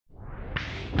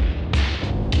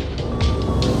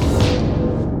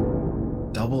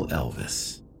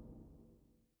Elvis.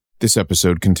 This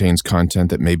episode contains content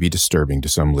that may be disturbing to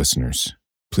some listeners.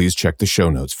 Please check the show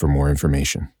notes for more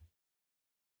information.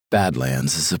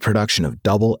 Badlands is a production of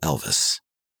Double Elvis.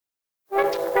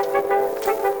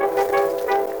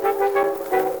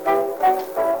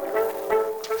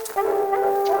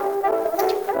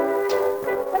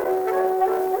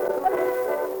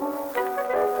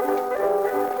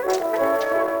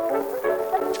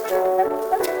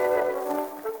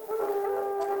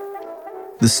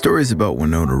 The stories about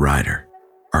Winona Ryder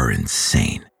are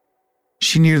insane.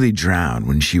 She nearly drowned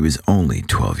when she was only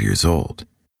 12 years old.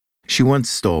 She once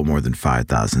stole more than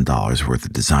 $5,000 worth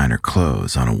of designer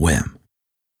clothes on a whim.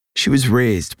 She was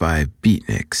raised by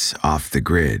beatniks off the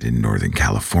grid in Northern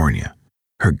California.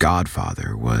 Her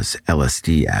godfather was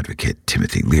LSD advocate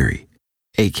Timothy Leary,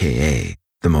 a.k.a.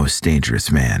 the most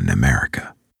dangerous man in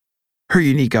America. Her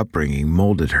unique upbringing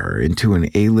molded her into an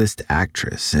A-list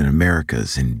actress and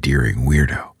America's endearing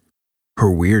weirdo. Her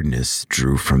weirdness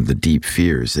drew from the deep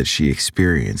fears that she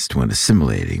experienced when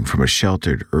assimilating from a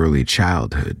sheltered early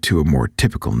childhood to a more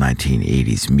typical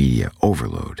 1980s media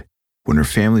overload when her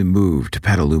family moved to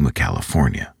Petaluma,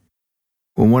 California.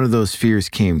 When one of those fears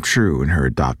came true in her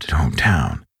adopted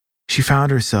hometown, she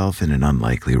found herself in an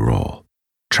unlikely role,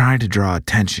 trying to draw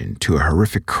attention to a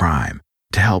horrific crime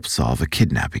to help solve a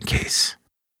kidnapping case.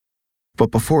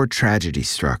 But before tragedy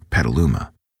struck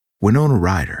Petaluma, Winona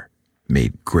Ryder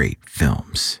made great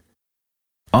films.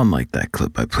 Unlike that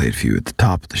clip I played for you at the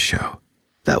top of the show,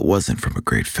 that wasn't from a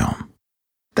great film.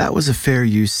 That was a fair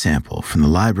use sample from the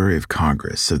Library of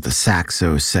Congress of the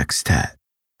Saxo Sextet,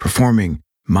 performing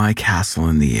My Castle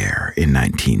in the Air in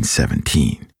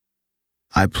 1917.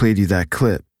 I played you that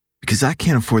clip because I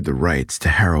can't afford the rights to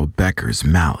Harold Becker's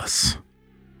Malice.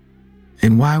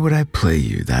 And why would I play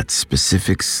you that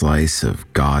specific slice of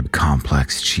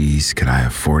God-complex cheese could I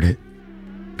afford it?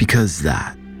 Because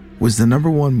that was the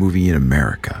 #1 movie in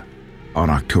America on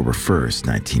October 1st,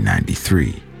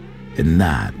 1993. And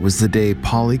that was the day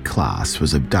Polly Klaas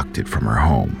was abducted from her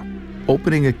home,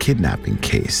 opening a kidnapping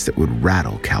case that would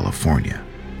rattle California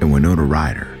and Winona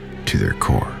Ryder to their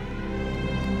core.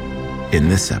 In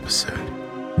this episode,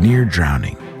 near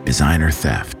drowning, designer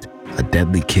theft, a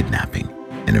deadly kidnapping,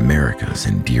 and America's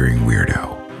endearing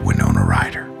weirdo, Winona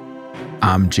Ryder.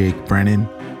 I'm Jake Brennan,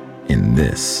 and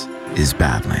this is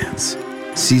Badlands,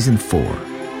 Season 4,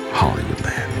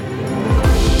 Hollywoodland.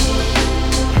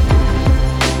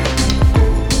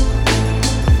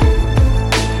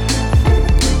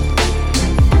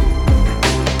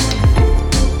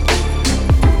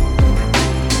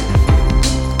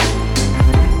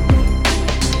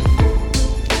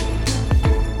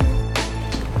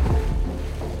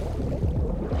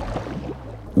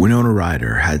 Winona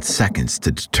Ryder had seconds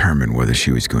to determine whether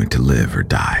she was going to live or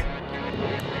die.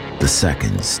 The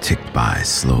seconds ticked by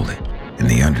slowly, and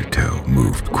the undertow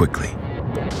moved quickly.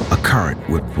 A current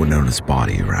whipped Winona's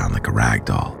body around like a rag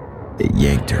doll. It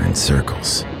yanked her in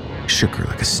circles, shook her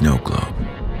like a snow globe,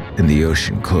 and the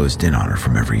ocean closed in on her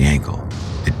from every angle.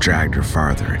 It dragged her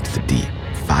farther into the deep,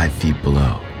 5 feet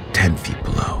below, 10 feet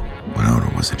below.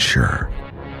 Winona wasn't sure,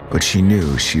 but she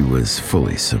knew she was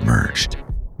fully submerged.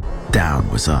 Down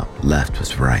was up, left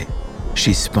was right.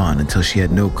 She spun until she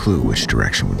had no clue which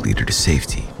direction would lead her to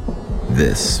safety.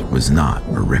 This was not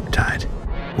a riptide.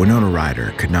 Winona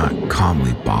Ryder could not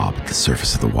calmly bob at the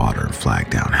surface of the water and flag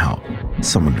down help,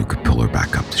 someone who could pull her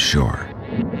back up to shore.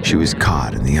 She was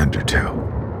caught in the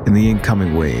undertow, and the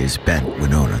incoming waves bent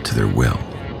Winona to their will.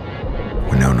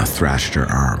 Winona thrashed her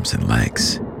arms and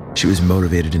legs. She was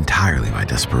motivated entirely by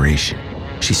desperation.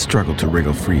 She struggled to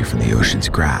wriggle free from the ocean's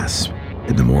grasp,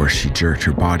 and the more she jerked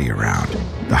her body around,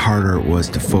 the harder it was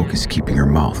to focus, keeping her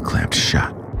mouth clamped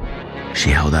shut. She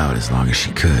held out as long as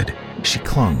she could. She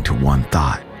clung to one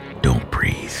thought: don't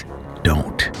breathe,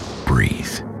 don't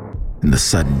breathe. And the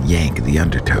sudden yank of the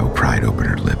undertow pried open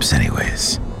her lips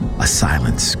anyways. A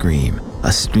silent scream,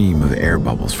 a stream of air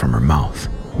bubbles from her mouth,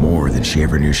 more than she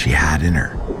ever knew she had in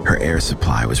her. Her air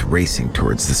supply was racing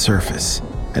towards the surface,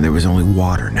 and there was only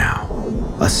water now.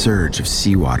 A surge of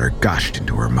seawater gushed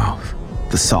into her mouth.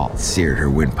 The salt seared her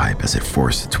windpipe as it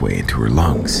forced its way into her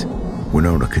lungs.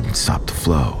 Winona couldn't stop the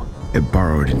flow. It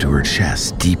burrowed into her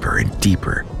chest deeper and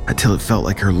deeper until it felt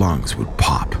like her lungs would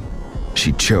pop.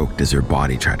 She choked as her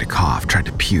body tried to cough, tried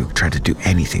to puke, tried to do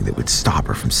anything that would stop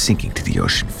her from sinking to the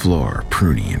ocean floor,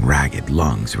 pruny and ragged,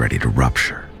 lungs ready to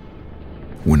rupture.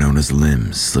 Winona's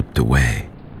limbs slipped away.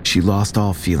 She lost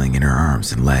all feeling in her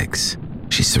arms and legs.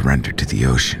 She surrendered to the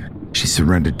ocean. She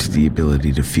surrendered to the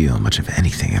ability to feel much of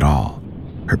anything at all.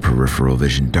 Her peripheral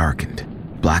vision darkened.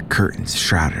 Black curtains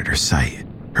shrouded her sight.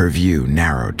 Her view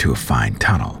narrowed to a fine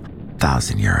tunnel,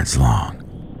 1,000 yards long,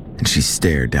 and she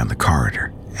stared down the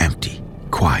corridor, empty,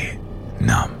 quiet,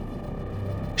 numb.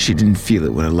 She didn't feel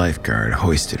it when a lifeguard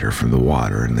hoisted her from the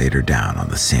water and laid her down on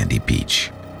the sandy beach.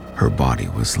 Her body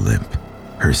was limp,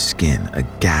 her skin a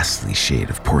ghastly shade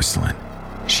of porcelain.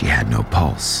 She had no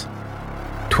pulse.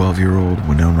 12-year-old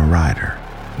Winona Ryder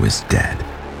was dead.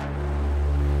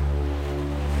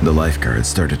 The lifeguard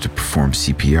started to perform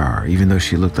CPR, even though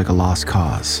she looked like a lost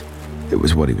cause. It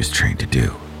was what he was trained to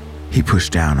do. He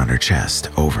pushed down on her chest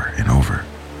over and over.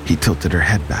 He tilted her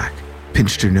head back,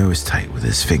 pinched her nose tight with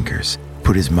his fingers,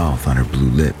 put his mouth on her blue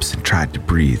lips, and tried to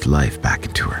breathe life back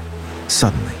into her.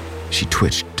 Suddenly, she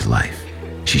twitched to life.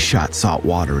 She shot salt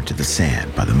water into the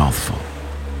sand by the mouthful.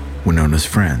 Winona's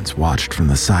friends watched from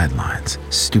the sidelines,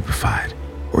 stupefied,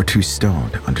 or too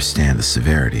stoned to understand the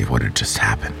severity of what had just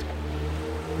happened.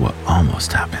 What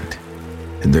almost happened.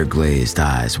 And their glazed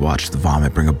eyes watched the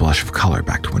vomit bring a blush of color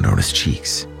back to Winona's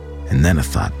cheeks. And then a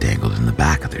thought dangled in the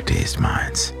back of their dazed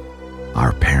minds.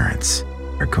 Our parents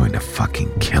are going to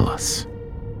fucking kill us.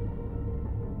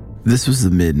 This was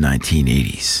the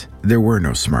mid-1980s. There were no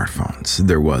smartphones.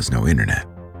 There was no internet.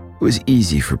 It was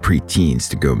easy for preteens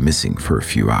to go missing for a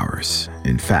few hours.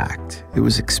 In fact, it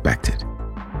was expected.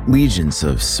 Legions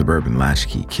of suburban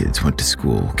latchkey kids went to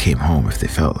school, came home if they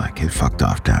felt like it, fucked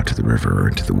off down to the river or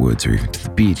into the woods or even to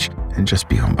the beach, and just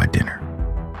be home by dinner.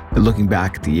 But looking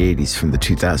back at the 80s from the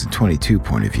 2022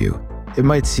 point of view, it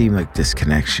might seem like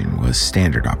disconnection was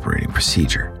standard operating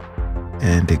procedure.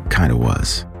 And it kind of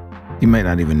was. You might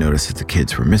not even notice that the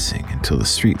kids were missing until the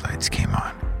streetlights came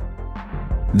on.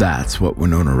 That's what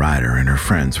Winona Ryder and her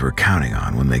friends were counting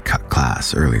on when they cut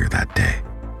class earlier that day.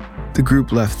 The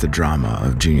group left the drama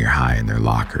of junior high in their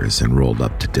lockers and rolled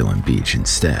up to Dillon Beach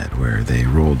instead, where they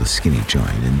rolled a skinny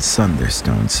joint and sunned their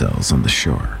stone cells on the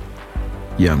shore.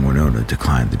 Young Winona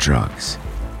declined the drugs.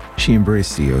 She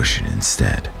embraced the ocean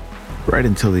instead, right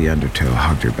until the undertow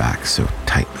hugged her back so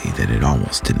tightly that it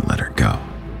almost didn't let her go.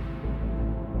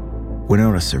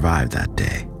 Winona survived that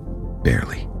day,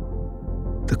 barely.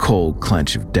 The cold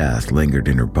clench of death lingered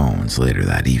in her bones later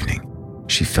that evening.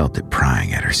 She felt it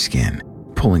prying at her skin,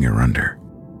 pulling her under.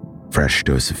 Fresh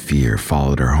dose of fear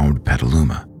followed her home to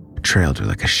Petaluma, trailed her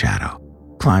like a shadow,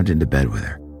 climbed into bed with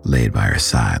her, laid by her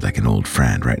side like an old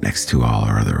friend right next to all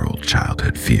her other old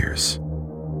childhood fears.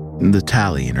 The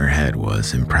tally in her head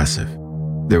was impressive.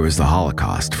 There was the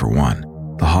Holocaust, for one,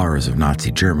 the horrors of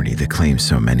Nazi Germany that claimed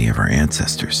so many of our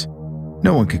ancestors.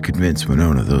 No one could convince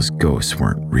Winona those ghosts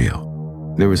weren't real.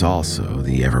 There was also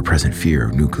the ever-present fear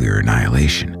of nuclear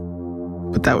annihilation.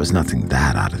 But that was nothing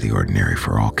that out of the ordinary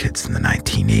for all kids in the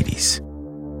 1980s.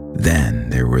 Then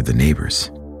there were the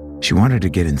neighbors. She wanted to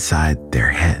get inside their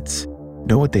heads,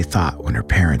 know what they thought when her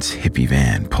parents' hippie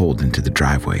van pulled into the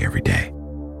driveway every day,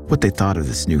 what they thought of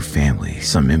this new family,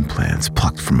 some implants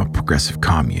plucked from a progressive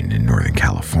commune in Northern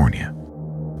California.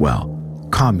 Well,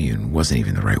 commune wasn't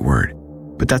even the right word,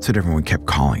 but that's what everyone kept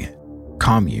calling it.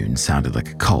 Commune sounded like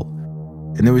a cult,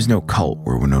 and there was no cult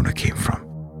where Winona came from.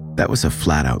 That was a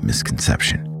flat-out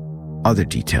misconception. Other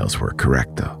details were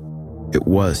correct, though. It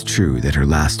was true that her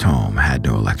last home had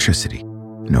no electricity,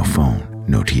 no phone,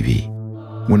 no TV.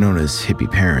 Winona's hippie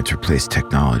parents replaced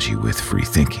technology with free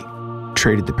thinking,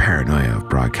 traded the paranoia of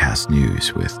broadcast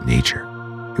news with nature.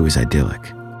 It was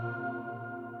idyllic.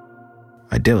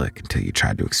 Idyllic until you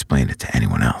tried to explain it to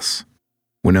anyone else.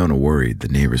 Winona worried the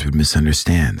neighbors would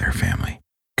misunderstand their family,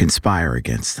 conspire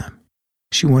against them.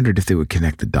 She wondered if they would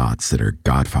connect the dots that her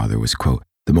godfather was, quote,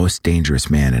 the most dangerous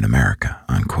man in America,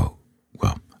 unquote.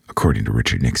 Well, according to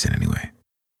Richard Nixon anyway.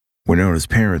 Winona's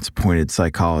parents appointed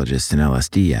psychologist and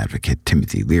LSD advocate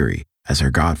Timothy Leary as her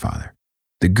godfather,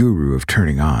 the guru of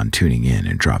turning on, tuning in,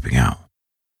 and dropping out.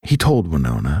 He told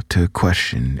Winona to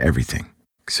question everything,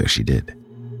 so she did,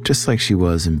 just like she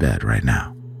was in bed right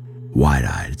now,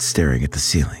 wide-eyed, staring at the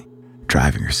ceiling,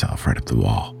 driving herself right up the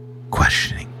wall,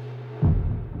 questioning.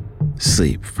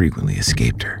 Sleep frequently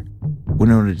escaped her.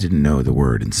 Winona didn't know the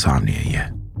word insomnia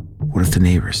yet. What if the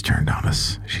neighbors turned on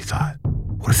us, she thought.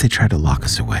 What if they tried to lock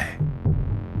us away?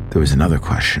 There was another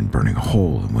question burning a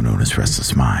hole in Winona's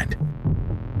restless mind.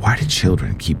 Why did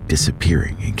children keep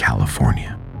disappearing in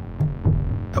California?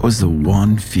 That was the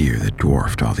one fear that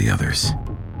dwarfed all the others.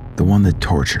 The one that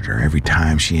tortured her every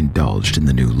time she indulged in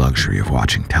the new luxury of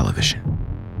watching television.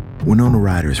 Winona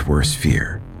Ryder's worst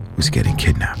fear was getting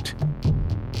kidnapped.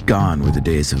 Gone were the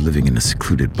days of living in a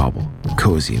secluded bubble,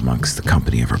 cozy amongst the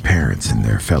company of her parents and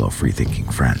their fellow free-thinking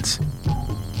friends.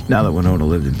 Now that Winona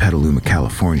lived in Petaluma,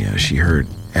 California, she heard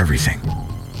everything.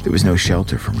 There was no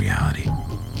shelter from reality,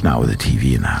 not with a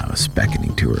TV in the house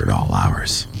beckoning to her at all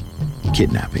hours.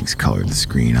 Kidnappings colored the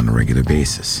screen on a regular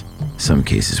basis. Some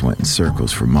cases went in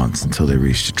circles for months until they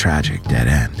reached a tragic dead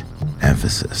end,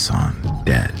 emphasis on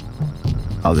dead.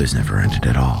 Others never ended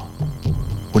at all.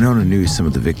 Winona knew some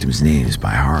of the victims' names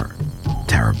by heart.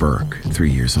 Tara Burke,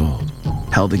 3 years old,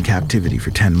 held in captivity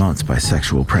for 10 months by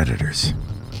sexual predators.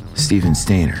 Stephen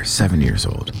Stainer, 7 years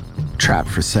old, trapped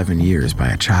for 7 years by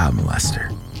a child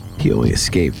molester. He only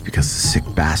escaped because the sick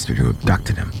bastard who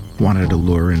abducted him wanted to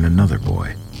lure in another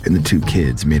boy, and the two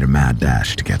kids made a mad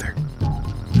dash together.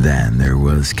 Then there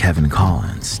was Kevin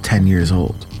Collins, 10 years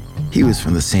old. He was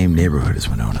from the same neighborhood as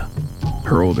Winona.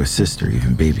 Her older sister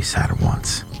even babysat him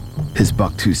once. His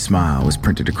buck-tooth smile was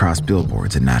printed across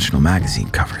billboards and national magazine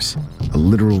covers. A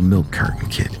literal milk carton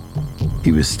kid.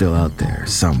 He was still out there,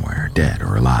 somewhere, dead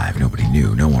or alive. Nobody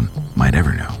knew. No one might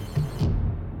ever know.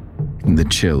 The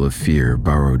chill of fear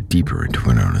burrowed deeper into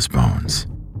Winona's bones.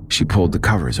 She pulled the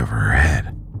covers over her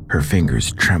head. Her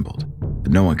fingers trembled,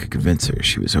 but no one could convince her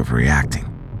she was overreacting,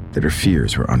 that her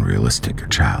fears were unrealistic or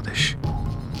childish.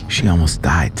 She almost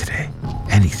died today.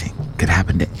 Anything could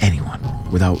happen to anyone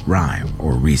without rhyme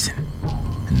or reason,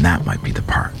 and that might be the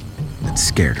part that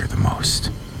scared her the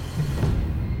most.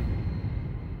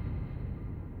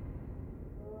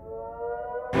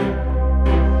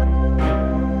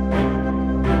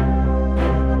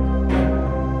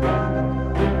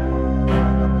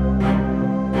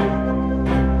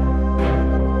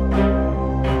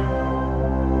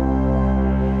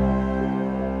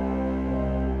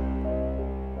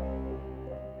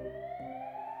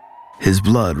 His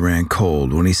blood ran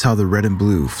cold when he saw the red and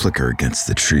blue flicker against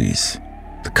the trees.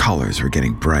 The colors were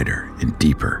getting brighter and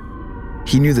deeper.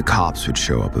 He knew the cops would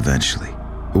show up eventually.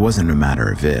 It wasn't a matter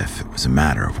of if, it was a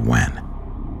matter of when.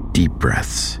 Deep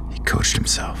breaths, he coached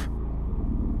himself.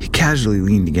 He casually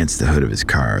leaned against the hood of his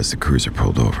car as the cruiser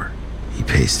pulled over. He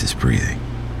paced his breathing.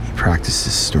 He practiced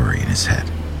his story in his head.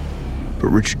 But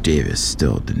Richard Davis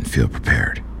still didn't feel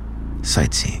prepared.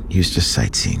 Sightseeing. He was just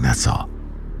sightseeing, that's all.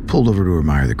 Pulled over to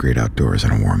admire the great outdoors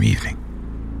on a warm evening.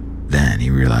 Then he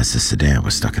realized the sedan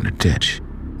was stuck in a ditch.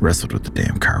 Wrestled with the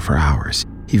damn car for hours.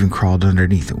 Even crawled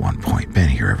underneath at one point. Been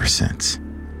here ever since.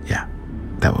 Yeah,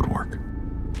 that would work.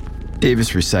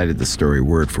 Davis recited the story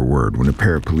word for word when a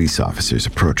pair of police officers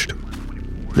approached him.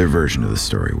 Their version of the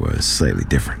story was slightly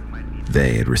different.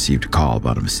 They had received a call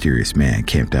about a mysterious man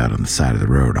camped out on the side of the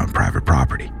road on private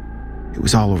property. It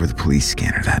was all over the police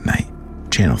scanner that night.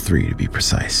 Channel 3 to be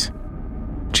precise.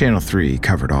 Channel 3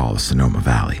 covered all of Sonoma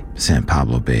Valley, San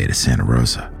Pablo Bay to Santa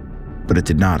Rosa, but it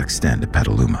did not extend to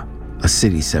Petaluma, a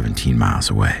city 17 miles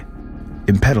away.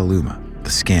 In Petaluma, the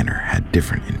scanner had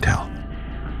different intel.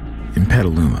 In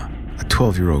Petaluma, a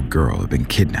 12-year-old girl had been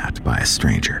kidnapped by a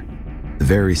stranger, the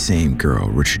very same girl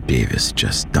Richard Davis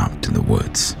just dumped in the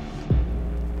woods.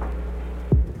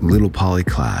 Little Polly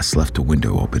Klaas left a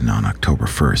window open on October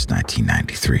 1st,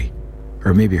 1993,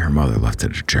 or maybe her mother left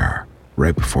it ajar,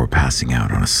 right before passing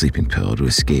out on a sleeping pill to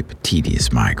escape a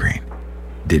tedious migraine.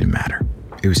 Didn't matter.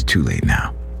 It was too late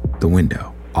now. The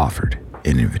window offered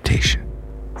an invitation,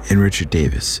 and Richard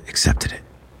Davis accepted it.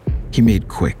 He made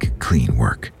quick, clean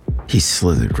work. He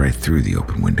slithered right through the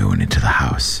open window and into the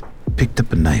house, picked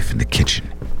up a knife in the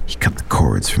kitchen. He cut the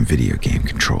cords from video game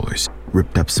controllers,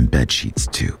 ripped up some bed sheets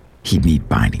too. He'd need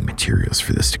binding materials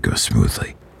for this to go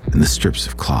smoothly, and the strips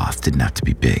of cloth didn't have to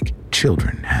be big.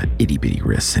 Children had itty-bitty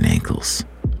wrists and ankles.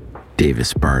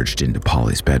 Davis barged into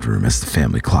Polly's bedroom as the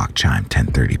family clock chimed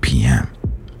 10:30 p.m.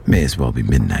 May as well be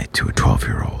midnight to a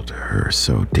 12-year-old, or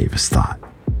so Davis thought.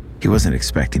 He wasn't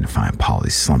expecting to find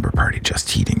Polly's slumber party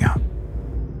just heating up.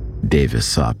 Davis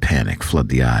saw panic flood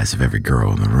the eyes of every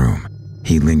girl in the room.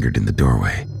 He lingered in the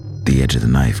doorway. The edge of the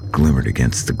knife glimmered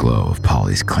against the glow of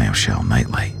Polly's clamshell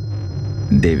nightlight.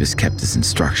 Davis kept his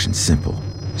instructions simple.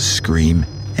 Scream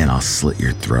and I'll slit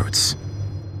your throats.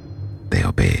 They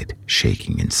obeyed,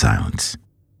 shaking in silence.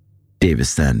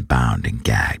 Davis then bound and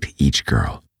gagged each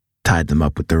girl, tied them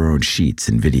up with their own sheets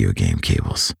and video game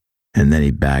cables, and then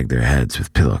he bagged their heads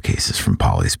with pillowcases from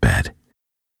Polly's bed.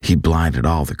 He blinded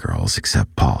all the girls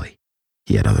except Polly.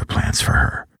 He had other plans for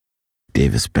her.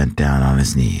 Davis bent down on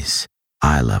his knees,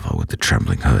 eye level with the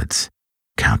trembling hoods.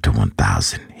 Count to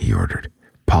 1,000, he ordered.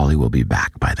 Polly will be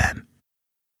back by then.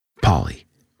 Polly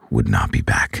would not be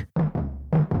back.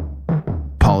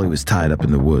 Polly was tied up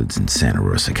in the woods in Santa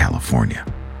Rosa, California,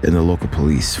 and the local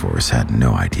police force had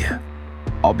no idea.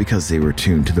 All because they were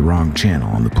tuned to the wrong channel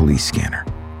on the police scanner,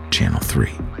 Channel 3.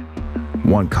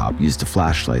 One cop used a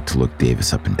flashlight to look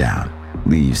Davis up and down.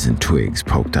 Leaves and twigs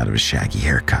poked out of his shaggy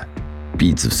haircut.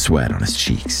 Beads of sweat on his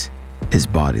cheeks. His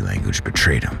body language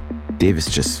betrayed him.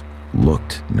 Davis just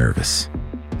looked nervous.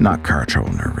 Not car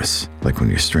trouble nervous, like when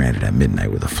you're stranded at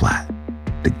midnight with a flat.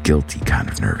 The guilty kind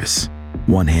of nervous.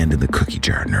 one hand in the cookie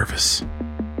jar, nervous.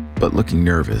 But looking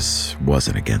nervous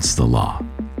wasn't against the law,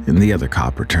 and the other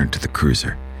cop returned to the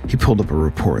cruiser. He pulled up a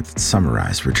report that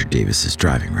summarized Richard Davis's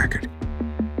driving record.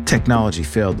 Technology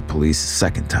failed the police a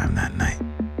second time that night,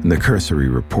 and the cursory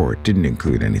report didn't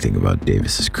include anything about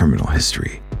Davis's criminal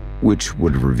history, which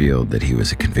would have revealed that he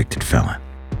was a convicted felon.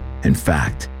 In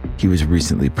fact, he was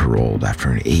recently paroled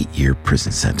after an 8-year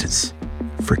prison sentence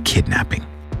for kidnapping.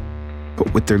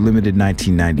 But with their limited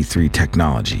 1993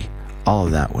 technology, all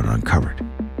of that went uncovered.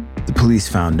 The police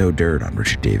found no dirt on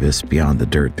Richard Davis beyond the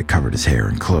dirt that covered his hair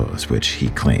and clothes, which he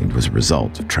claimed was a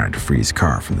result of trying to free his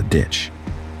car from the ditch.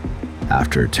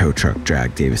 After a tow truck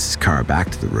dragged Davis's car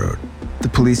back to the road, the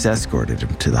police escorted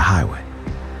him to the highway.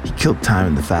 He killed time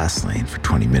in the fast lane for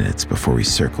 20 minutes before he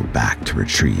circled back to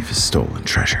retrieve his stolen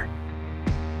treasure.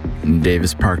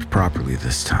 Davis parked properly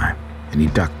this time, and he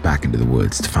ducked back into the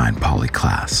woods to find Polly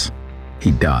Klaas. He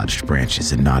dodged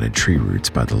branches and knotted tree roots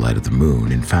by the light of the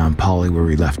moon and found Polly where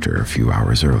he left her a few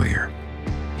hours earlier.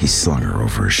 He slung her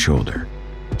over his shoulder.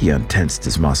 He untensed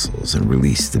his muscles and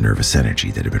released the nervous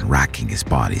energy that had been racking his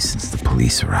body since the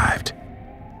police arrived.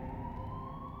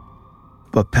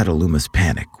 But Petaluma's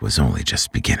panic was only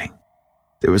just beginning.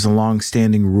 There was a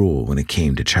long-standing rule when it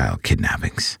came to child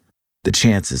kidnappings. The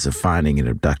chances of finding an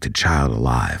abducted child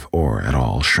alive or at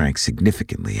all shrank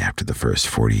significantly after the first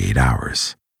 48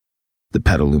 hours. The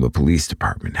Petaluma Police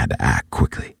Department had to act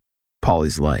quickly.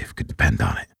 Polly's life could depend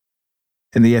on it.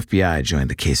 And the FBI joined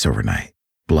the case overnight.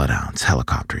 Bloodhounds,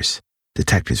 helicopters.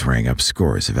 Detectives rang up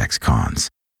scores of ex-cons.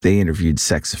 They interviewed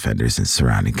sex offenders in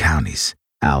surrounding counties.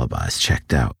 Alibis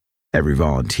checked out. Every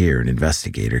volunteer and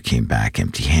investigator came back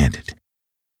empty-handed.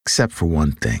 Except for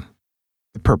one thing.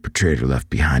 The perpetrator left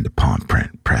behind a palm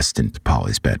print pressed into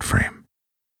Polly's bed frame.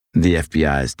 The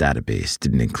FBI's database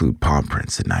didn't include palm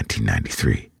prints in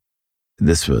 1993.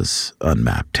 This was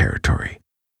unmapped territory,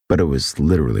 but it was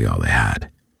literally all they had,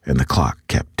 and the clock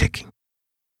kept ticking.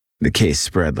 The case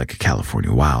spread like a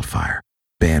California wildfire.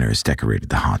 Banners decorated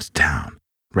the haunted town.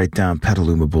 Right down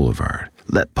Petaluma Boulevard,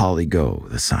 "Let Polly go,"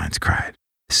 the signs cried,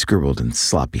 scribbled in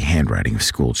sloppy handwriting of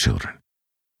school children.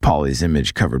 Polly's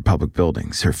image covered public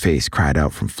buildings. Her face cried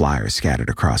out from flyers scattered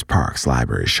across parks,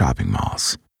 libraries, shopping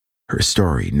malls. Her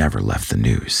story never left the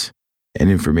news. An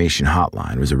information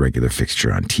hotline was a regular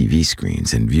fixture on TV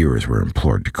screens, and viewers were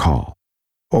implored to call.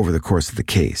 Over the course of the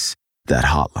case, that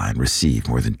hotline received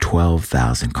more than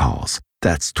 12,000 calls.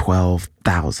 That's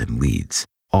 12,000 leads,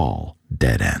 all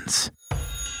dead ends.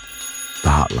 The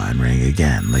hotline rang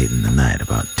again late in the night,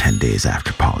 about 10 days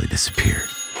after Polly disappeared.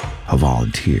 A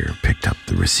volunteer picked up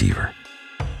the receiver.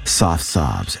 Soft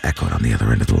sobs echoed on the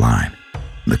other end of the line.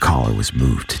 The caller was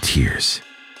moved to tears.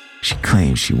 She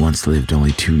claimed she once lived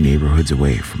only 2 neighborhoods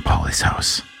away from Polly's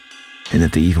house, and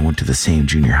that they even went to the same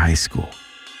junior high school.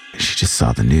 She just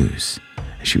saw the news,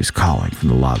 and she was calling from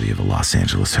the lobby of a Los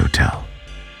Angeles hotel.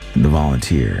 And the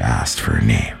volunteer asked for her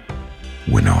name,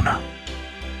 Winona.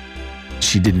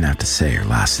 She didn't have to say her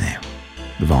last name.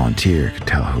 The volunteer could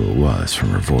tell who it was from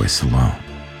her voice alone.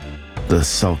 The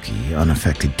sulky,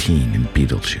 unaffected teen in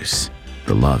Beetlejuice,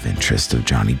 the love interest of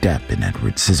Johnny Depp in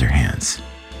Edward Scissorhands.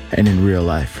 And in real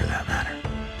life, for that matter.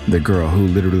 The girl who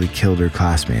literally killed her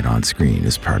classmate on screen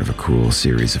as part of a cruel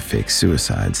series of fake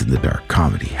suicides in the dark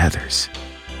comedy Heathers.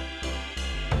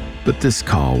 But this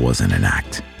call wasn't an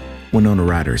act. Winona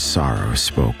Ryder's sorrow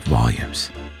spoke volumes.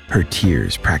 Her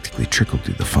tears practically trickled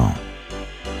through the phone.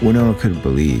 Winona couldn't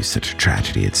believe such a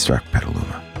tragedy had struck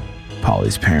Petaluma.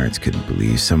 Polly's parents couldn't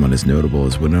believe someone as notable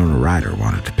as Winona Ryder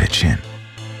wanted to pitch in.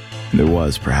 And there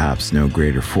was perhaps no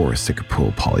greater force that could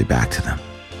pull Polly back to them.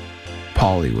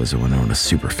 Polly was a Winona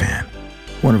superfan.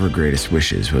 One of her greatest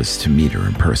wishes was to meet her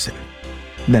in person.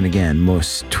 Then again,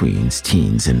 most tweens,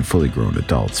 teens, and fully grown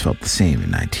adults felt the same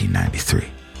in 1993.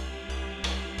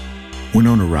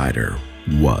 Winona Ryder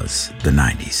was the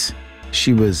 90s.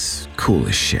 She was cool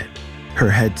as shit.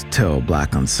 Her head-to-toe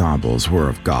black ensembles were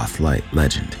of goth light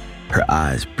legend. Her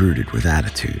eyes brooded with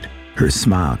attitude. Her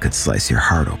smile could slice your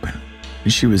heart open.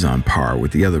 She was on par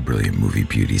with the other brilliant movie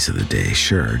beauties of the day.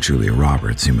 Sure, Julia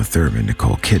Roberts, Uma Thurman,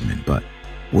 Nicole Kidman, but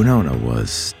Winona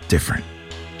was different.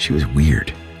 She was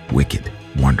weird, wicked,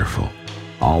 wonderful,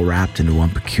 all wrapped into one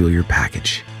peculiar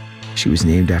package. She was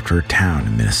named after her town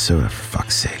in Minnesota, for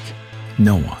fuck's sake.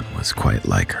 No one was quite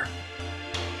like her.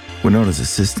 Winona's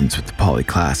assistance with the Polly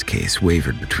Klaas case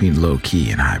wavered between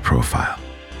low-key and high-profile.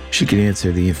 She could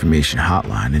answer the information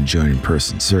hotline and join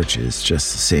in-person searches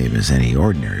just the same as any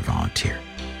ordinary volunteer.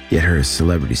 Yet her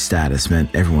celebrity status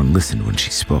meant everyone listened when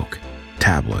she spoke.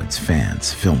 Tabloids,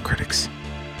 fans, film critics.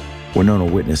 Winona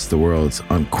witnessed the world's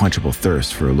unquenchable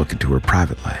thirst for a look into her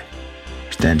private life.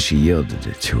 Then she yielded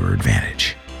it to her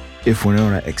advantage. If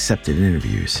Winona accepted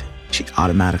interviews, she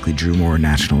automatically drew more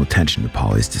national attention to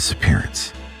Polly's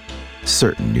disappearance.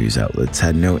 Certain news outlets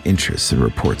had no interest in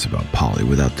reports about Polly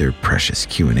without their precious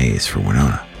Q&As for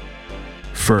Winona.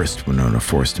 First, Winona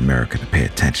forced America to pay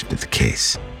attention to the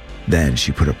case. Then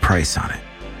she put a price on it.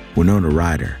 Winona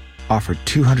Ryder offered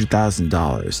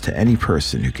 $200,000 to any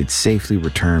person who could safely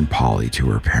return Polly to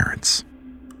her parents.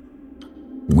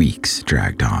 Weeks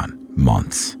dragged on,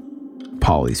 months.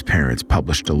 Polly's parents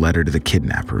published a letter to the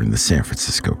kidnapper in the San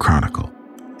Francisco Chronicle,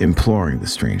 imploring the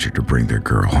stranger to bring their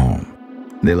girl home.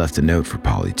 They left a note for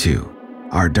Polly too.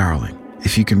 "Our darling,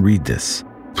 if you can read this,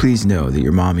 please know that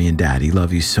your mommy and daddy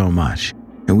love you so much,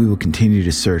 and we will continue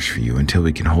to search for you until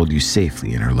we can hold you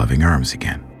safely in our loving arms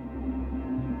again."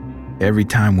 Every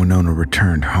time Winona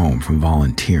returned home from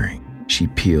volunteering, she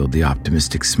peeled the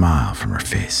optimistic smile from her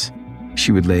face.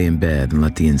 She would lay in bed and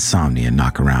let the insomnia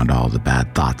knock around all the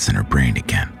bad thoughts in her brain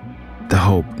again. The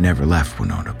hope never left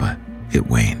Winona, but it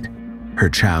waned. Her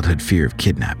childhood fear of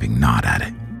kidnapping gnawed at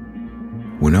it.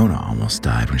 Winona almost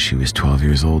died when she was 12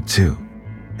 years old too,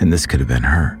 and this could have been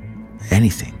her.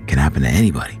 Anything can happen to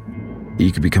anybody.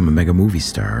 You could become a mega movie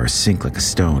star or sink like a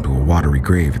stone to a watery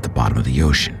grave at the bottom of the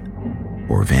ocean,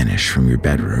 or vanish from your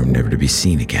bedroom never to be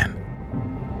seen again.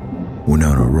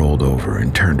 Winona rolled over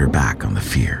and turned her back on the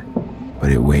fear,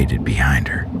 but it waited behind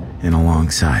her and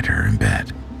alongside her in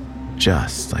bed,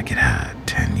 just like it had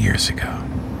 10 years ago.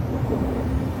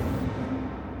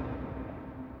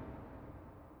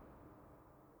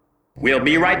 We'll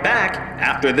be right back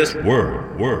after this word.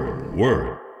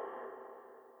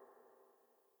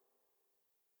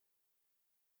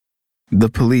 The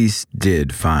police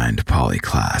did find Polly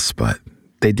Klaas, but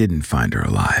they didn't find her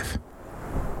alive.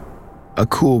 A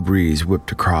cool breeze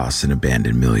whipped across an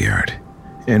abandoned mill yard,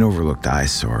 an overlooked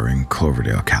eyesore in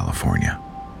Cloverdale, California,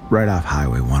 right off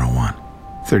Highway 101,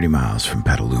 30 miles from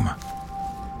Petaluma.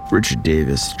 Richard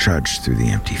Davis trudged through the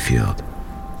empty field.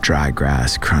 Dry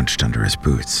grass crunched under his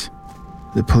boots.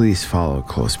 The police followed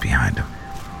close behind him.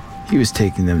 He was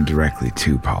taking them directly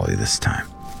to Polly this time.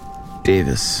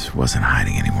 Davis wasn't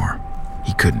hiding anymore.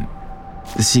 He couldn't.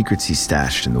 The secrets he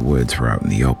stashed in the woods were out in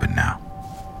the open now.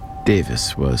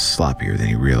 Davis was sloppier than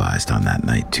he realized on that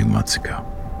night 2 months ago.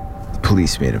 The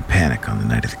police made him panic on the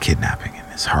night of the kidnapping, and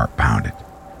his heart pounded.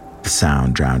 The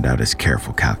sound drowned out his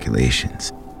careful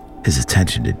calculations. His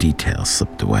attention to detail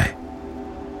slipped away.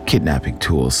 Kidnapping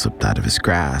tools slipped out of his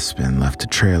grasp and left a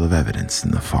trail of evidence in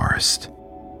the forest.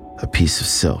 A piece of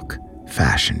silk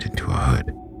fashioned into a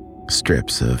hood.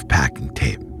 Strips of packing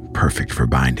tape, perfect for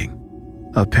binding.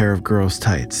 A pair of girls'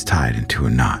 tights tied into a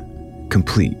knot,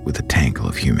 complete with a tangle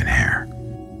of human hair.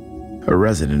 A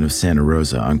resident of Santa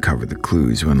Rosa uncovered the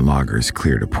clues when loggers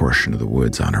cleared a portion of the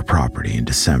woods on her property in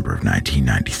December of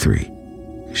 1993.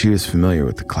 She was familiar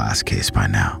with the Klaas case by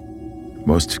now.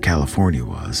 Most of California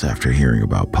was, after hearing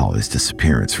about Polly's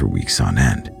disappearance for weeks on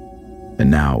end. And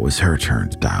now it was her turn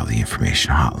to dial the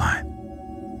information hotline.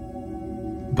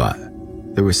 But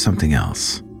there was something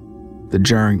else. The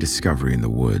jarring discovery in the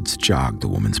woods jogged the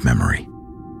woman's memory.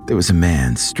 There was a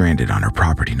man stranded on her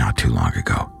property not too long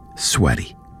ago,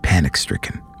 sweaty,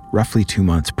 panic-stricken, roughly 2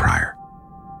 months prior,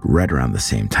 right around the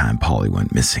same time Polly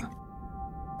went missing.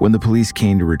 When the police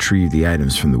came to retrieve the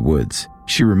items from the woods,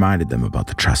 she reminded them about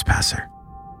the trespasser.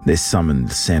 They summoned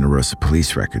the Santa Rosa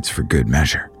police records for good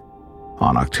measure.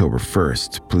 On October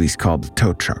 1st, police called the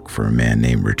tow truck for a man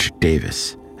named Richard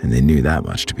Davis, and they knew that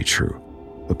much to be true.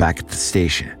 But back at the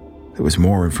station, there was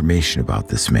more information about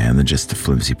this man than just a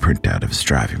flimsy printout of his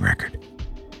driving record.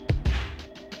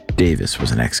 Davis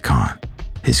was an ex-con.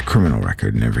 His criminal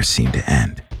record never seemed to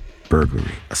end.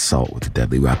 Burglary, assault with a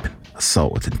deadly weapon,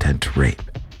 assault with intent to rape,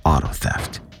 auto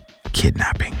theft,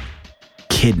 kidnapping.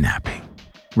 Kidnapping.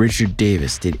 Richard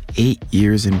Davis did 8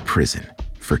 years in prison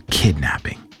for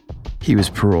kidnapping. He was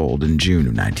paroled in June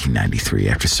of 1993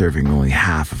 after serving only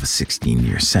half of a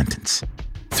 16-year sentence,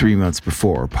 3 months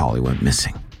before Polly went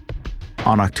missing.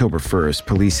 On October 1st,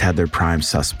 police had their prime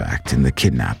suspect in the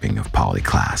kidnapping of Polly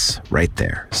Klaas right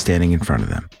there, standing in front of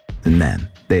them, and then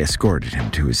they escorted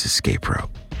him to his escape route.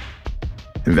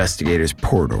 Investigators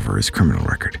pored over his criminal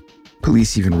record.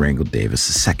 Police even wrangled Davis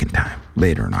a second time,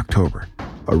 later in October,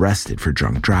 arrested for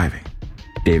drunk driving.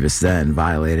 Davis then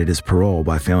violated his parole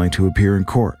by failing to appear in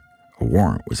court. A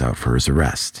warrant was out for his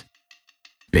arrest.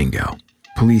 Bingo.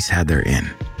 Police had their in.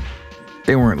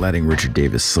 They weren't letting Richard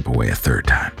Davis slip away a third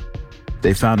time.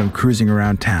 They found him cruising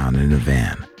around town in a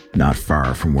van, not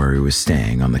far from where he was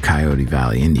staying on the Coyote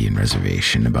Valley Indian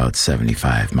Reservation about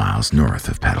 75 miles north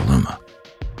of Petaluma.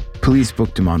 Police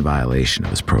booked him on violation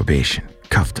of his probation,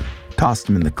 cuffed him, tossed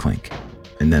him in the clink,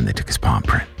 and then they took his palm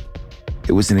print.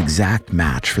 It was an exact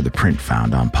match for the print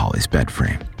found on Polly's bed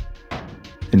frame.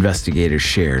 Investigators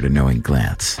shared a knowing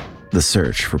glance. The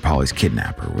search for Polly's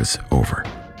kidnapper was over.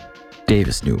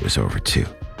 Davis knew it was over too.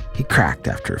 He cracked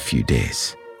after a few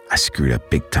days. "I screwed up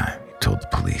big time," he told the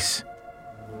police.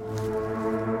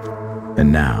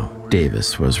 And now,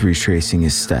 Davis was retracing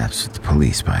his steps with the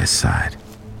police by his side.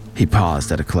 He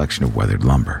paused at a collection of weathered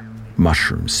lumber.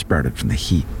 Mushrooms sprouted from the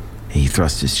heat, and he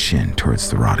thrust his chin towards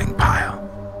the rotting pile.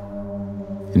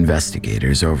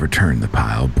 Investigators overturned the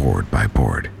pile board by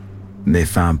board. They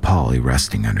found Polly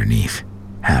resting underneath,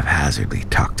 haphazardly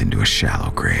tucked into a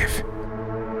shallow grave.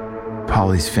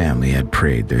 Polly's family had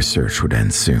prayed their search would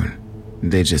end soon.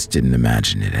 They just didn't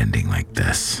imagine it ending like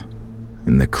this.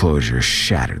 And the closure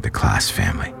shattered the Class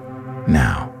family.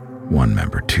 Now, one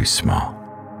member too small.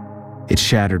 It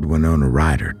shattered Winona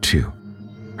Ryder, too.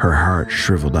 Her heart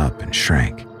shriveled up and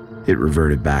shrank. It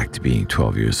reverted back to being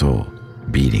 12 years old,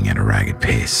 beating at a ragged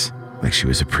pace, like she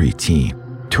was a preteen,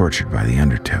 tortured by the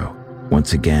undertow,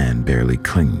 once again barely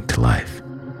clinging to life.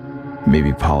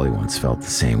 Maybe Polly once felt the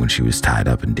same when she was tied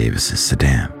up in Davis's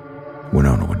sedan.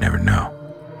 Winona would never know.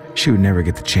 She would never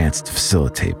get the chance to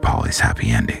facilitate Polly's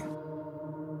happy ending.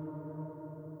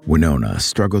 Winona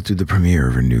struggled through the premiere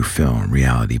of her new film,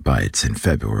 Reality Bites, in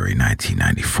February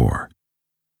 1994.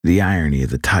 The irony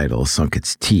of the title sunk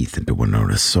its teeth into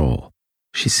Winona's soul.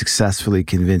 She successfully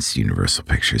convinced Universal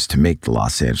Pictures to make the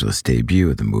Los Angeles debut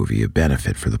of the movie a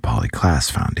benefit for the Polly Klaas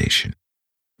Foundation.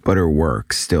 But her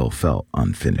work still felt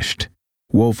unfinished,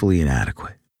 woefully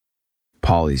inadequate.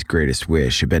 Polly's greatest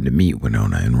wish had been to meet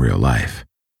Winona in real life,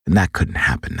 and that couldn't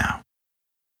happen now.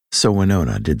 So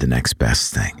Winona did the next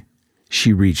best thing.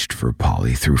 She reached for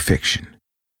Polly through fiction.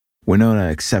 Winona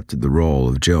accepted the role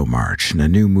of Jo March in a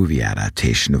new movie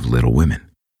adaptation of Little Women.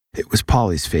 It was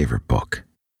Polly's favorite book.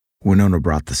 Winona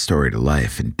brought the story to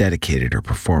life and dedicated her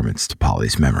performance to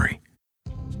Polly's memory.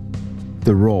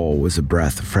 The role was a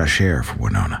breath of fresh air for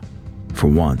Winona. For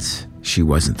once, she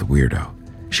wasn't the weirdo.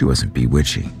 She wasn't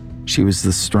bewitching. She was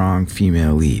the strong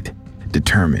female lead,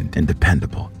 determined and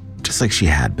dependable, just like she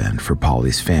had been for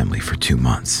Polly's family for 2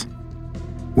 months.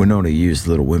 Winona used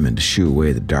Little Women to shoo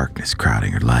away the darkness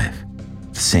crowding her life,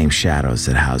 the same shadows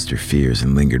that housed her fears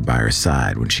and lingered by her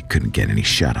side when she couldn't get any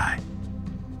shut-eye.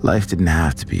 Life didn't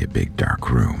have to be a big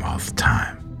dark room all the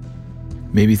time.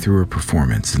 Maybe through her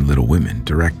performance in Little Women,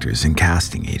 directors and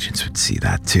casting agents would see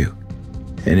that too.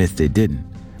 And if they didn't,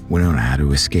 Winona had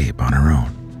to escape on her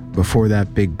own before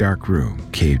that big dark room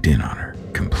caved in on her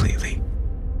completely.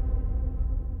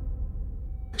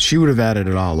 She would have added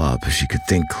it all up if she could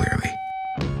think clearly.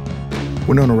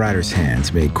 Winona Ryder's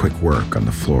hands made quick work on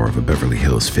the floor of a Beverly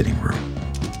Hills fitting room.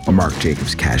 A Marc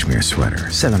Jacobs cashmere sweater,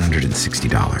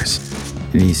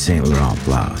 $760. An Yves Saint Laurent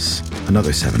blouse,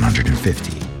 another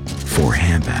 $750. 4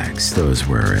 handbags, those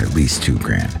were at least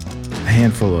 $2,000. A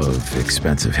handful of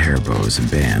expensive hair bows and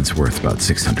bands worth about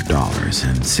 $600,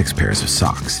 and 6 pairs of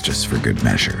socks just for good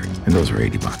measure, and those were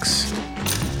 $80.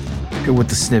 And with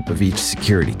the snip of each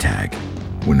security tag,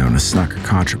 Winona snuck her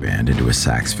contraband into a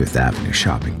Saks Fifth Avenue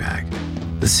shopping bag.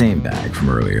 The same bag from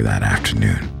earlier that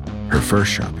afternoon. Her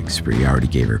first shopping spree already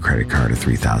gave her credit card a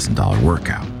 $3,000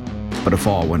 workout. But if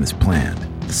all went as planned,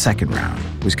 the second round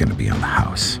was going to be on the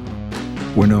house.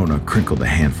 Winona crinkled a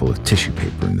handful of tissue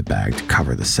paper in the bag to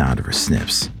cover the sound of her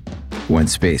snips. When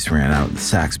space ran out in the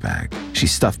Saks bag, she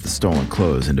stuffed the stolen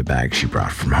clothes into bags she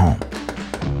brought from home.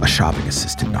 A shopping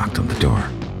assistant knocked on the door.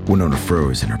 Winona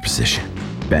froze in her position,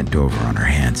 bent over on her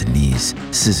hands and knees,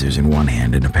 scissors in one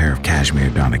hand and a pair of cashmere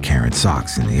Donna Karan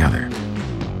socks in the other.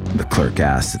 The clerk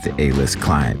asked if the A-list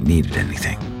client needed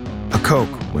anything. "A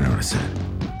Coke," Winona said.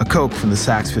 "A Coke from the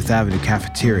Saks Fifth Avenue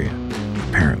cafeteria."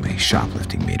 Apparently,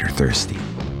 shoplifting made her thirsty.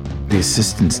 The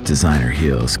assistant's designer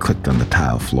heels clicked on the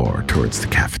tile floor towards the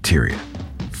cafeteria.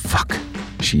 Fuck.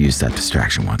 She used that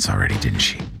distraction once already, didn't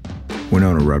she?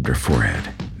 Winona rubbed her forehead.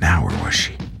 Now where was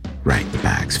she? Right, the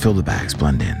bags. Fill the bags,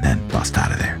 blend in, then bust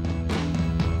out of there.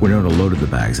 Winona loaded the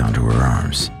bags onto her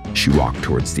arms. She walked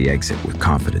towards the exit with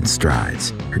confident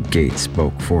strides. Her gait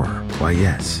spoke for her. Why,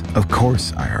 yes, of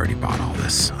course I already bought all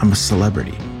this. I'm a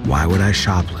celebrity. Why would I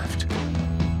shoplift?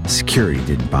 Security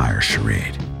didn't buy her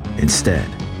charade. Instead,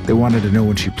 they wanted to know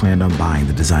when she planned on buying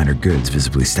the designer goods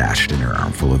visibly stashed in her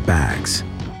armful of bags.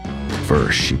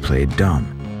 First, she played dumb,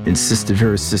 insisted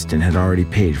her assistant had already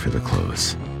paid for the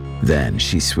clothes. Then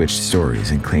she switched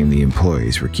stories and claimed the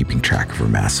employees were keeping track of her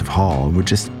massive haul and would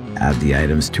just add the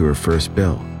items to her first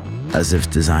bill, as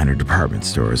if designer department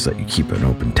stores let you keep an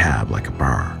open tab like a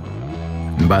bar.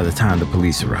 And by the time the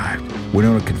police arrived,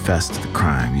 Winona confessed to the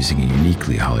crime using a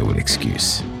uniquely Hollywood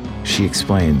excuse. She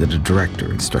explained that a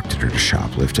director instructed her to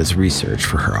shoplift as research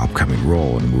for her upcoming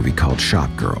role in a movie called Shop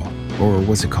Girl, or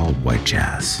was it called White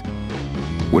Jazz?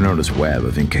 Winona's web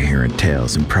of incoherent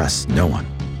tales impressed no one.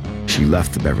 She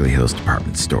left the Beverly Hills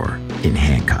department store in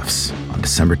handcuffs on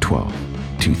December 12,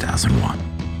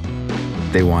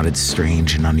 2001. They wanted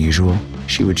strange and unusual.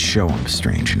 She would show them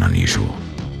strange and unusual.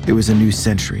 It was a new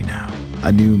century now,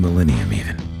 a new millennium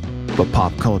even. But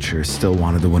pop culture still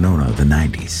wanted the Winona of the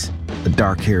 90s, a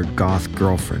dark-haired goth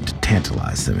girlfriend to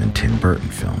tantalize them in Tim Burton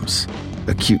films,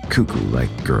 a cute cuckoo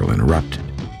like Girl Interrupted,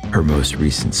 her most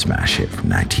recent smash hit from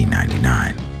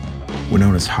 1999.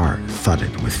 Winona's heart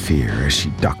thudded with fear as she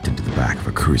ducked into the back of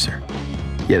a cruiser.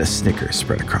 Yet a snicker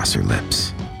spread across her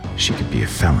lips. She could be a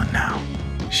felon now.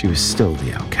 She was still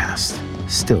the outcast,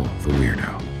 still the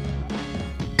weirdo.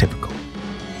 Typical.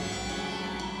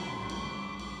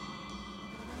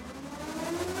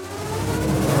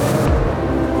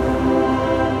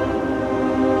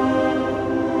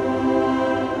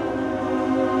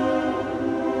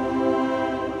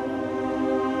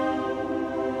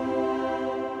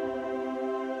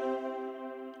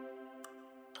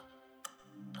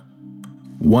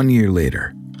 One year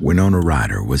later, Winona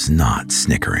Ryder was not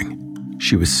snickering.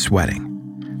 She was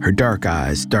sweating. Her dark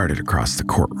eyes darted across the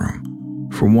courtroom,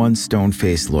 from one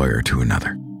stone-faced lawyer to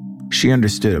another. She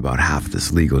understood about half of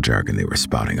this legal jargon they were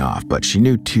spouting off, but she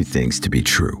knew two things to be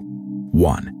true.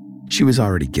 One, she was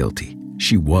already guilty.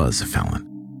 She was a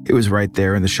felon. It was right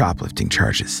there in the shoplifting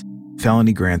charges.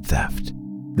 Felony grand theft.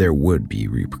 There would be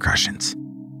repercussions.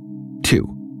 Two,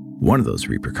 one of those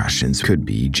repercussions could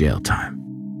be jail time.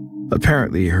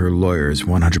 Apparently, her lawyer's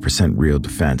 100% real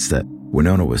defense that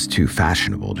Winona was too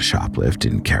fashionable to shoplift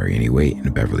didn't carry any weight in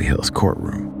a Beverly Hills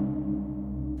courtroom.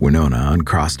 Winona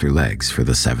uncrossed her legs for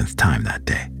the 7th time that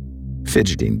day.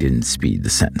 Fidgeting didn't speed the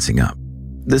sentencing up.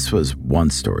 This was one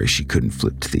story she couldn't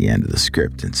flip to the end of the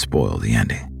script and spoil the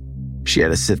ending. She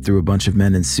had to sit through a bunch of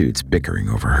men in suits bickering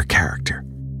over her character.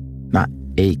 Not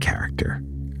a character,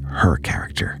 her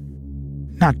character.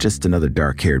 Not just another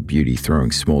dark-haired beauty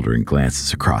throwing smoldering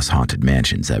glances across haunted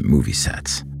mansions at movie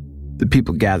sets. The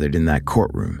people gathered in that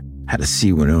courtroom had to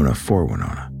see Winona for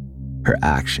Winona. Her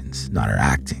actions, not her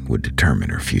acting, would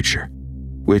determine her future,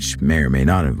 which may or may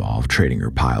not involve trading her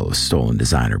pile of stolen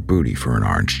designer booty for an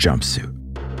orange jumpsuit.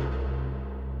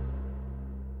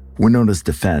 Winona's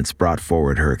defense brought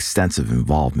forward her extensive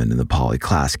involvement in the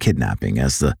poly-class kidnapping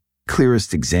as the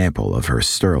clearest example of her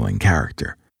sterling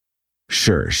character.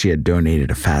 Sure, she had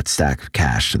donated a fat stack of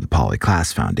cash to the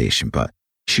Poly-Class Foundation, but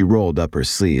she rolled up her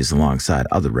sleeves alongside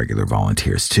other regular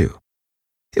volunteers too.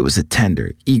 It was a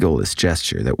tender, egoless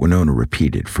gesture that Winona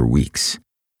repeated for weeks.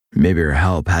 Maybe her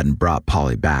help hadn't brought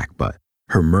Polly back, but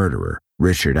her murderer,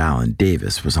 Richard Allen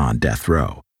Davis, was on death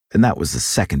row, and that was the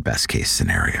second best case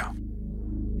scenario.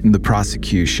 The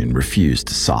prosecution refused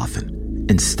to soften.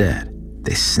 Instead,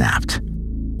 they snapped.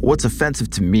 "What's offensive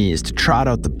to me is to trot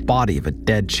out the body of a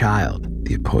dead child,"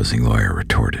 the opposing lawyer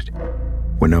retorted.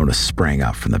 Winona sprang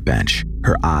up from the bench,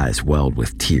 her eyes welled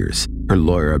with tears. Her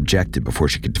lawyer objected before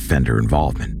she could defend her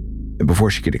involvement, and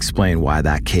before she could explain why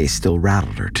that case still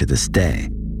rattled her to this day,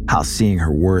 how seeing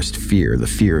her worst fear, the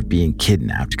fear of being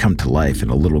kidnapped, come to life in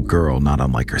a little girl not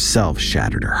unlike herself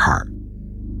shattered her heart.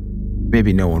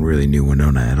 Maybe no one really knew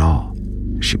Winona at all.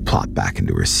 She plopped back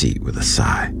into her seat with a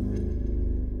sigh.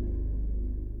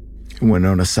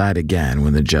 Winona sighed again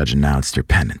when the judge announced her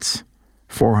penance.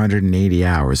 480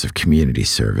 hours of community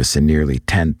service and nearly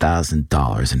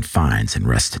 $10,000 in fines and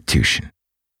restitution.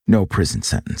 No prison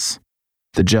sentence.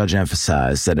 The judge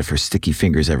emphasized that if her sticky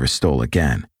fingers ever stole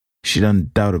again, she'd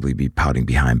undoubtedly be pouting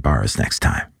behind bars next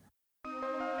time.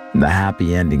 The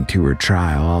happy ending to her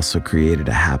trial also created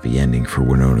a happy ending for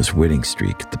Winona's winning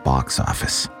streak at the box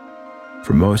office.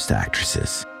 For most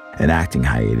actresses, an acting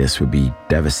hiatus would be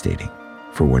devastating.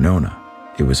 For Winona,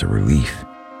 it was a relief.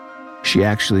 She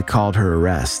actually called her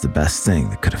arrest the best thing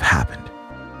that could have happened.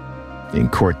 In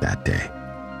court that day,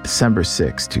 December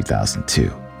 6,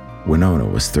 2002, Winona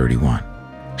was 31.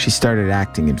 She started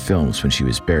acting in films when she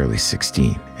was barely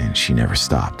 16, and she never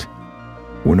stopped.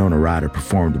 Winona Ryder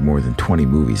performed in more than 20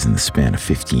 movies in the span of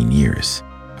 15 years.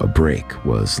 A break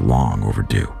was long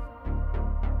overdue.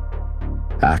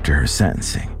 After her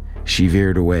sentencing, she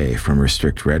veered away from her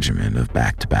strict regimen of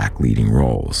back-to-back leading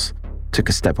roles, took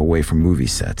a step away from movie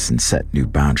sets and set new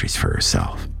boundaries for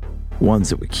herself, ones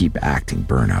that would keep acting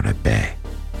burnout at bay.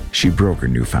 She broke her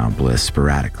newfound bliss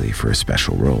sporadically for her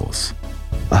special roles.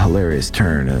 A hilarious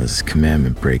turn as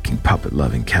commandment-breaking,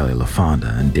 puppet-loving Kelly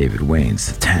LaFonda in David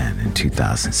Wayne's The 10 in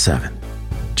 2007,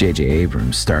 J.J.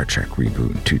 Abrams' Star Trek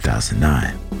reboot in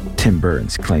 2009, Tim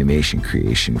Burton's claymation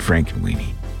creation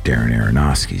Frankenweenie, Darren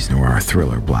Aronofsky's noir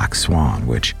thriller Black Swan,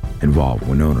 which involved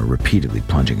Winona repeatedly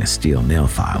plunging a steel nail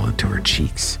file into her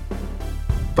cheeks.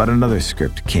 But another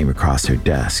script came across her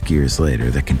desk years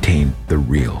later that contained the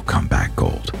real comeback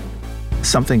gold.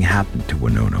 Something happened to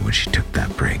Winona when she took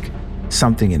that break.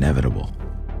 Something inevitable.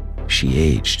 She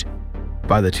aged.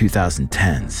 By the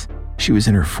 2010s, she was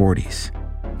in her 40s.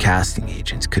 Casting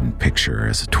agents couldn't picture her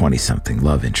as a 20-something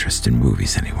love interest in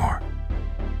movies anymore.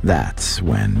 That's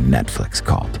when Netflix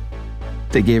called.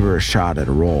 They gave her a shot at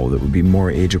a role that would be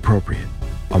more age-appropriate.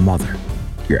 A mother.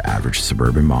 Your average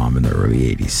suburban mom in the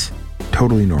early 80s.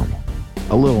 Totally normal.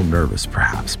 A little nervous,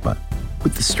 perhaps, but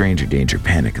with the stranger danger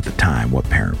panic at the time, what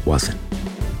parent wasn't?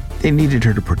 They needed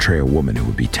her to portray a woman who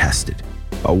would be tested.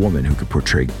 A woman who could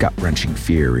portray gut-wrenching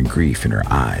fear and grief in her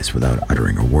eyes without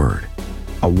uttering a word.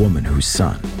 A woman whose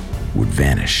son would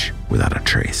vanish without a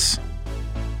trace.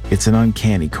 It's an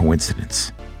uncanny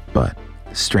coincidence, but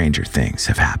stranger things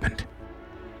have happened.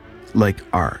 Like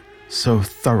art, so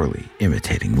thoroughly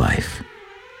imitating life.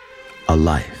 A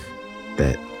life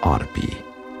that ought to be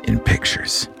in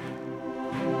pictures.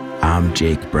 I'm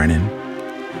Jake Brennan,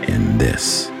 and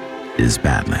this is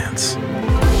Badlands.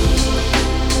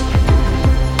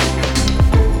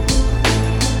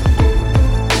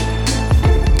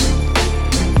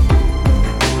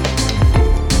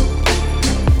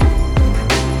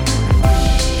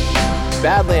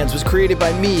 Badlands was created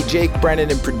by me, Jake Brennan,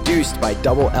 and produced by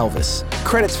Double Elvis.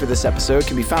 Credits for this episode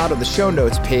can be found on the show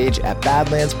notes page at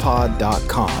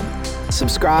badlandspod.com.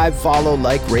 Subscribe, follow,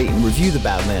 like, rate, and review the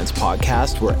Badlands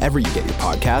podcast wherever you get your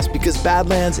podcast, because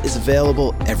Badlands is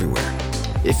available everywhere.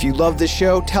 If you love this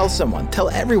show, tell someone, tell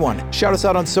everyone. Shout us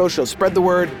out on social, spread the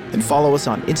word, and follow us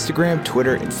on Instagram,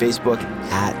 Twitter, and Facebook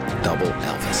at Double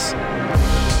Elvis.